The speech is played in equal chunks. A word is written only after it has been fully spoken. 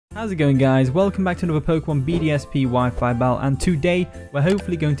How's it going, guys? Welcome back to another Pokemon BDSP Wi-Fi battle, and today we're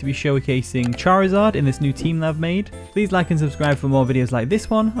hopefully going to be showcasing Charizard in this new team that I've made. Please like and subscribe for more videos like this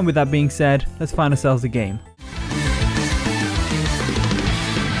one, and with that being said, let's find ourselves a game.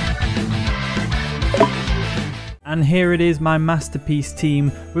 And here it is, my masterpiece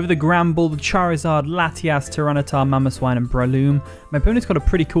team with the Granbull, the Charizard, Latias, Tyranitar, Mamoswine and Breloom. My opponent's got a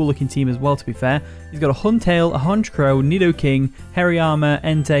pretty cool looking team as well, to be fair. He's got a Huntail, a Honchkrow, Nidoking, Hariyama,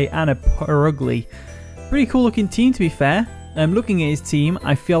 Entei and a Purugly. Pretty cool looking team, to be fair. Looking at his team,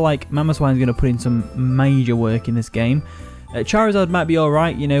 I feel like Mamoswine's going to put in some major work in this game. Charizard might be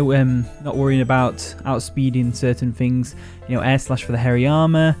alright, you know, not worrying about outspeeding certain things. You know, Air Slash for the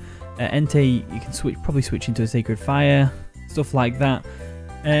Hariyama. Entei, you can probably switch into a Sacred Fire, stuff like that.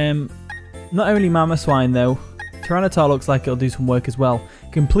 Not only Mamoswine though, Tyranitar looks like it'll do some work as well.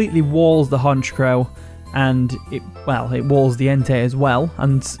 Completely walls the Honchkrow, and it walls the Entei as well,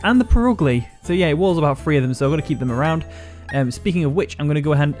 and the Purugly. So yeah, it walls about 3 of them, so I've got to keep them around. Speaking of which, I'm going to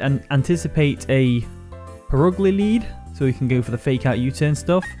go ahead and anticipate a Purugly lead, so we can go for the fake out U-turn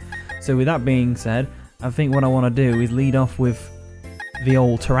stuff. So with that being said, I think what I want to do is lead off with the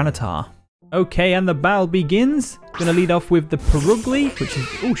old Tyranitar. Okay, and the battle begins. Gonna lead off with the Purugly, which is,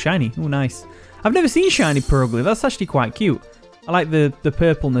 oh, shiny. Oh, nice. I've never seen shiny Purugly. That's actually quite cute. I like the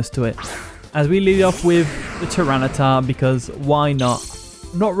purpleness to it. As we lead off with the Tyranitar, because why not?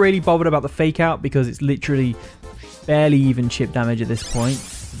 I'm not really bothered about the fake out because it's literally barely even chip damage at this point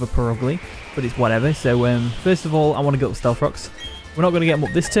of a Purugly, but it's whatever. So first of all, I want to get up Stealth Rocks. We're not going to get them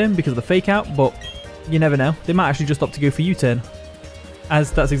up this turn because of the fake out, but you never know. They might actually just opt to go for U-turn, as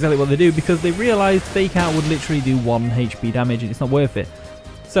that's exactly what they do, because they realised fake out would literally do 1 HP damage and it's not worth it.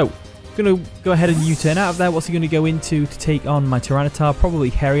 So, I'm going to go ahead and U-turn out of there. What's he going to go into to take on my Tyranitar? Probably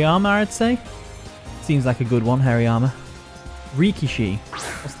Hariyama, I'd say. Seems like a good one, Hariyama. Rikishi.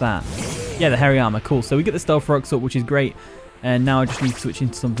 What's that? Yeah, the Hariyama. Cool. So we get the Stealth Rocks up, which is great. And now I just need to switch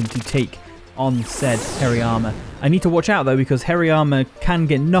into something to take on said Hariyama. I need to watch out, though, because Hariyama can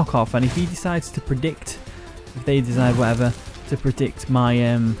get knockoff, and if he decides to predict, if they decide whatever, to predict my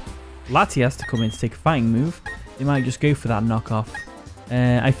Latias to come in to take a fighting move, they might just go for that knockoff.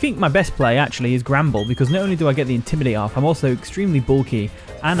 I think my best play actually is Granbull, because not only do I get the Intimidate off, I'm also extremely bulky,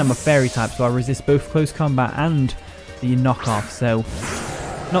 and I'm a fairy type, so I resist both close combat and the knockoff, so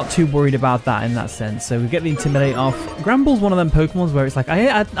not too worried about that in that sense. So we get the Intimidate off. Granbull's one of them Pokemons where it's like,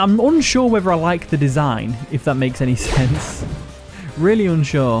 I'm unsure whether I like the design, if that makes any sense. Really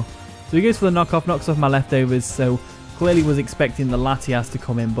unsure. So he goes for the knockoff, knocks off my leftovers, so clearly was expecting the Latias to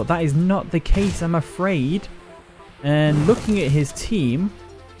come in, but that is not the case, I'm afraid. And looking at his team,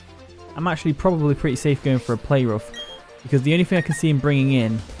 I'm actually probably pretty safe going for a Play Rough, because the only thing I can see him bringing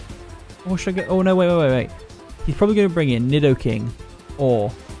in... Oh, should I go? Oh, no, wait. He's probably going to bring in Nidoking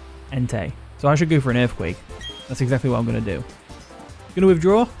or Entei. So I should go for an Earthquake. That's exactly what I'm going to do. Going to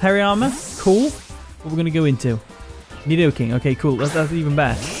withdraw. Hariyama. Cool. What we're going to go into? Nidoking. Okay, cool. That's even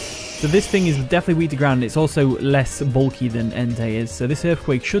better. So this thing is definitely weak to ground. It's also less bulky than Entei is. So this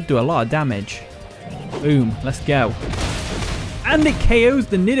Earthquake should do a lot of damage. Boom. Let's go. And it KOs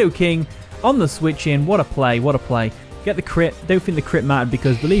the Nidoking on the switch in. What a play. What a play. Get the crit. Don't think the crit mattered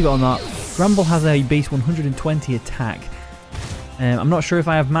because, believe it or not, Granbull has a base 120 attack. I'm not sure if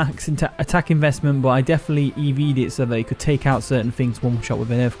I have max attack investment, but I definitely EV'd it so that he could take out certain things one shot with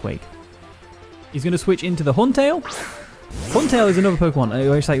an Earthquake. He's going to switch into the Huntail. Huntail is another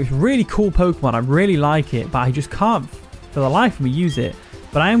Pokemon. It's like a really cool Pokemon. I really like it, but I just can't for the life of me use it.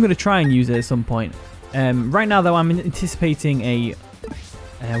 But I am going to try and use it at some point. Right now, though, I'm anticipating a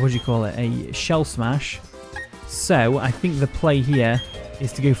what do you call it? A Shell Smash. So I think the play here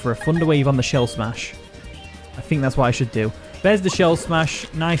is to go for a Thunder Wave on the Shell Smash. I think that's what I should do. There's the Shell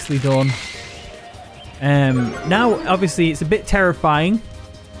Smash. Nicely done. Now, obviously, it's a bit terrifying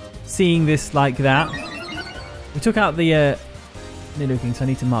seeing this like that. We took out the Nidoking, so I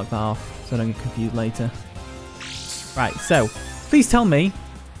need to mark that off so I don't get confused later. Right, so please tell me.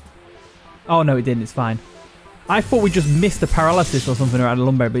 Oh no, it didn't. It's fine. I thought we just missed the paralysis or something or had a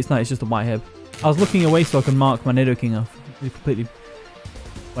lumber, but it's not. It's just a white herb. I was looking away so I can mark my Nidoking off. Completely,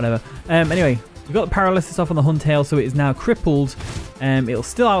 whatever. Anyway, we got the paralysis off on the Huntail, so it is now crippled. It'll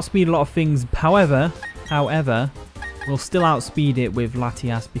still outspeed a lot of things. However, we'll still outspeed it with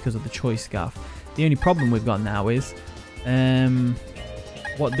Latias because of the Choice Scarf. The only problem we've got now is, how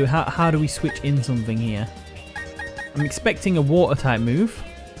do we switch in something here? I'm expecting a Water type move,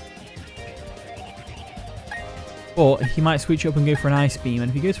 but he might switch up and go for an Ice Beam. And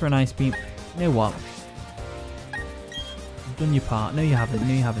if he goes for an Ice Beam, you know what? You've done your part. No, you haven't.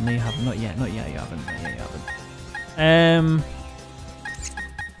 No, you haven't. No, you haven't. Not yet. Not yet. You haven't. Not yet. You haven't.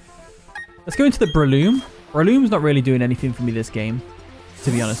 Let's go into the Breloom. Breloom's not really doing anything for me this game,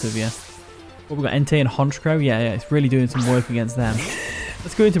 to be honest with you. What we got, Entei and Honchkrow? Yeah, it's really doing some work against them.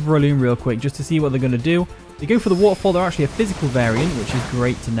 Let's go into Breloom real quick just to see what they're going to do. They go for the Waterfall. They're actually a physical variant, which is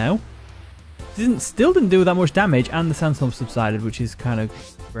great to know. Still didn't do that much damage, and the Sandstorm subsided, which is kind of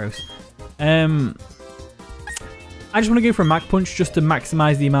gross. I just want to go for a Mach Punch just to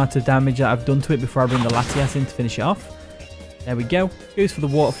maximize the amount of damage that I've done to it before I bring the Latias in to finish it off. There we go. Goes for the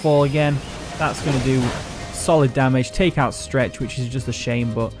Waterfall again. That's going to do solid damage. Take out Stretch, which is just a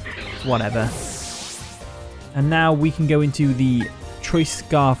shame, but whatever. And now we can go into the Choice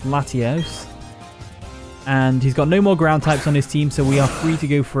Scarf Latios. And he's got no more ground types on his team, so we are free to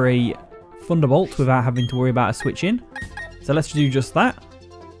go for a Thunderbolt without having to worry about a switch in. So let's do just that.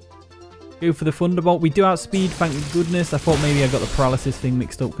 Go for the Thunderbolt. We do outspeed, thank goodness. I thought maybe I got the paralysis thing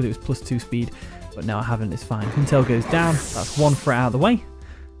mixed up because it was +2 speed. But no, I haven't. It's fine. Pintail goes down. That's one threat out of the way.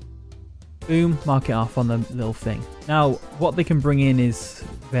 Boom. Mark it off on the little thing. Now, what they can bring in is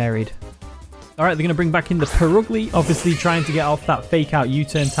varied. Alright, they're going to bring back in the Purugly. Obviously, trying to get off that fake out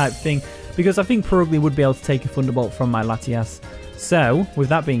U-turn type thing. Because I think Purugly would be able to take a Thunderbolt from my Latias. So, with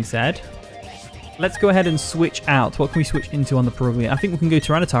that being said, let's go ahead and switch out. What can we switch into on the Purugly? I think we can go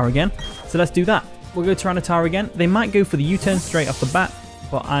Tyranitar again. So let's do that. We'll go Tyranitar again. They might go for the U-turn straight off the bat.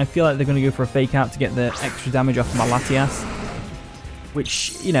 But I feel like they're going to go for a fake out to get the extra damage off my Latias.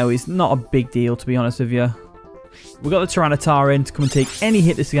 Which, you know, is not a big deal, to be honest with you. We've got the Tyranitar in to come and take any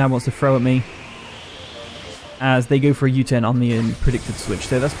hit this guy wants to throw at me. As they go for a U-turn on the predicted switch.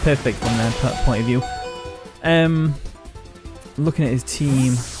 So that's perfect from their point of view. Looking at his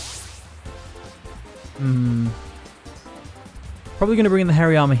team. Probably going to bring in the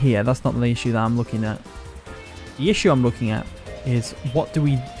Hairy Armor here. That's not the issue that I'm looking at. The issue I'm looking at is what do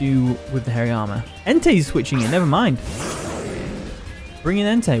we do with the Hairy Armor? Entei's switching in, never mind. Bring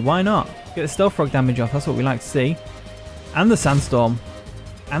in Entei, why not? Get the Stealth Rock damage off, that's what we like to see. And the Sandstorm.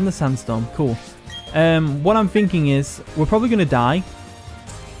 And the Sandstorm, cool. What I'm thinking is, we're probably going to die.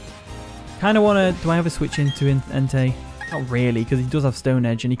 Kind of want to, do I have a switch into Entei? Not really, because he does have Stone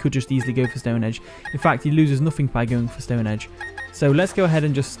Edge, and he could just easily go for Stone Edge. In fact, he loses nothing by going for Stone Edge. So let's go ahead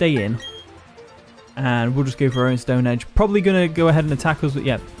and just stay in. And we'll just go for our own Stone Edge. Probably going to go ahead and attack us, but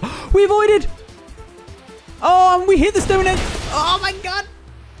yeah. We avoided! Oh, and we hit the Stone Edge! Oh my god!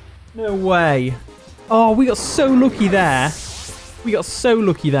 No way. Oh, we got so lucky there. We got so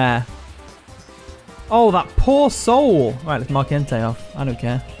lucky there. Oh, that poor soul. Right, let's mark Entei off. I don't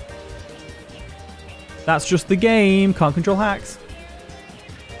care. That's just the game. Can't control hacks.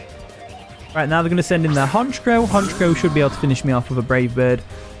 Right, now they're going to send in their Honchkrow. Honchkrow should be able to finish me off with a Brave Bird.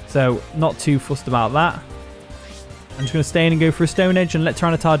 So, not too fussed about that. I'm just going to stay in and go for a Stone Edge and let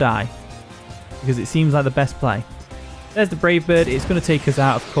Tyranitar die. Because it seems like the best play. There's the Brave Bird. It's going to take us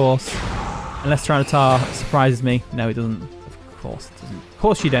out, of course. Unless Tyranitar surprises me. No, it doesn't. Of course it doesn't. Of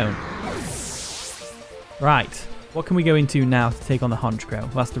course you don't. Right. What can we go into now to take on the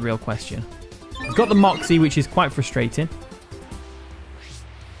Honchkrow? That's the real question. We've got the Moxie, which is quite frustrating.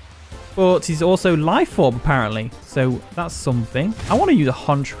 But he's also Life Orb, apparently. So that's something. I want to use a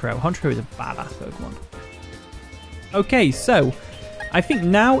Honchkrow. Honchkrow is a badass Pokemon. Okay, so I think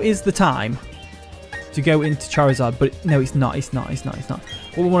now is the time to go into Charizard. But no, it's not. It's not.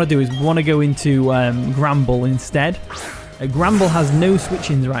 What we want to do is we want to go into Granbull instead. Granbull has no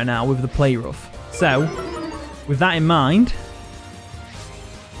switch-ins right now with the Play Rough. So, with that in mind,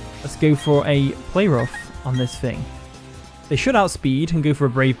 let's go for a Play Rough on this thing. They should outspeed and go for a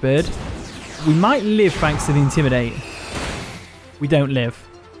Brave Bird. We might live thanks to the Intimidate. We don't live.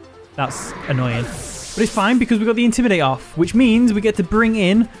 That's annoying. But it's fine because we got the Intimidate off, which means we get to bring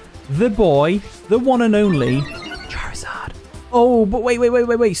in the boy, the one and only, Charizard. Oh, but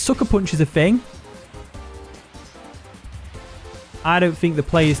wait. Sucker Punch is a thing. I don't think the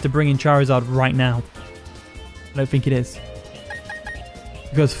play is to bring in Charizard right now. I don't think it is.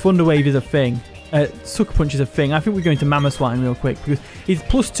 Because Thunder Wave is a thing. Sucker Punch is a thing. I think we're going to Mamoswine real quick. Because he's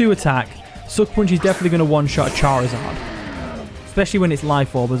 +2 attack. Sucker Punch is definitely going to one-shot Charizard. Especially when it's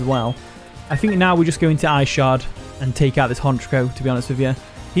Life Orb as well. I think now we're just going to Ice Shard and take out this Honchkrow, to be honest with you.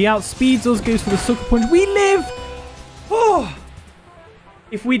 He outspeeds us, goes for the Sucker Punch. We live! Oh!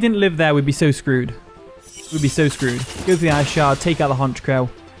 If we didn't live there, we'd be so screwed. We'd be so screwed. Go for the Ice Shard, take out the Honchkrow.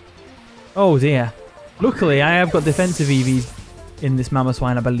 Oh dear. Luckily, I have got defensive EVs in this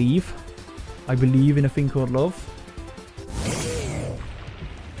Mamoswine, I believe. I believe in a thing called love.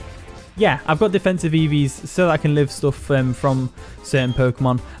 Yeah, I've got defensive EVs so that I can live stuff from certain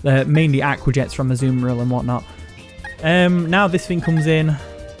Pokemon. Mainly Aqua Jets from Azumarill and whatnot. Now this thing comes in.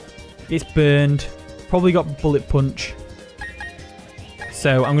 It's burned. Probably got Bullet Punch.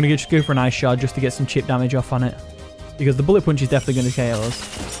 So I'm going to just go for an Ice Shard just to get some chip damage off on it. Because the Bullet Punch is definitely going to KO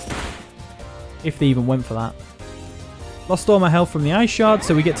us. If they even went for that. Lost all my health from the Ice Shard,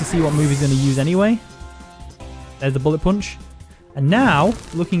 so we get to see what move he's going to use anyway. There's the Bullet Punch. And now,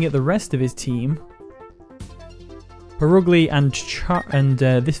 looking at the rest of his team, Purugly and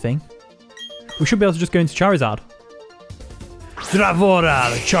this thing, we should be able to just go into Charizard.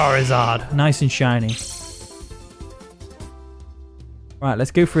 Dravora, the Charizard. Nice and shiny. Right,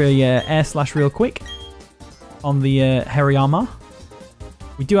 let's go for a Air Slash real quick on the Hariyama.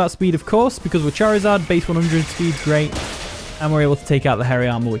 We do outspeed, of course, because we're Charizard. Base 100 speed's great. And we're able to take out the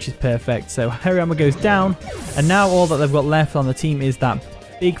Hariyama, which is perfect. So Hariyama goes down. And now all that they've got left on the team is that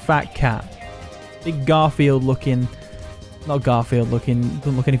big fat cat. Big Garfield looking. Not Garfield looking.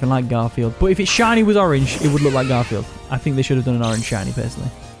 Doesn't look anything like Garfield. But if its shiny was orange, it would look like Garfield. I think they should have done an orange shiny, personally.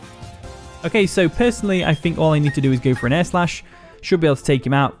 Okay, so personally, I think all I need to do is go for an Air Slash. Should be able to take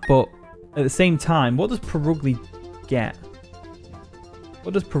him out. But at the same time, what does Purugly get?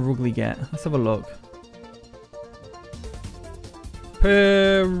 What does Purugly get? Let's have a look.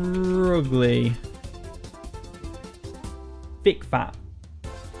 Purugly. Thick fat.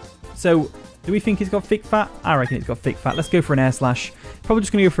 So, do we think it's got thick fat? I reckon it's got thick fat. Let's go for an Air Slash. Probably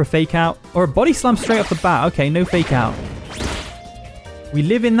just going to go for a Fake Out. Or a Body Slam straight off the bat. Okay, no Fake Out. We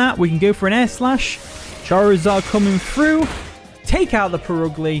live in that. We can go for an Air Slash. Charizard coming through. Take out the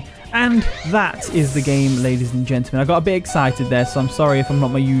Purugly. And that is the game, ladies and gentlemen. I got a bit excited there, so I'm sorry if I'm not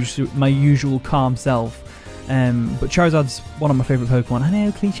my usual calm self. But Charizard's one of my favourite Pokemon. I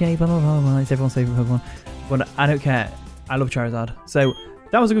know, cliche, blah, blah, blah, blah. It's everyone's favourite Pokemon. But I don't care. I love Charizard. So,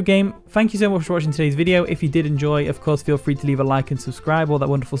 that was a good game. Thank you so much for watching today's video. If you did enjoy, of course, feel free to leave a like and subscribe, all that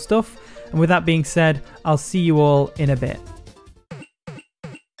wonderful stuff. And with that being said, I'll see you all in a bit.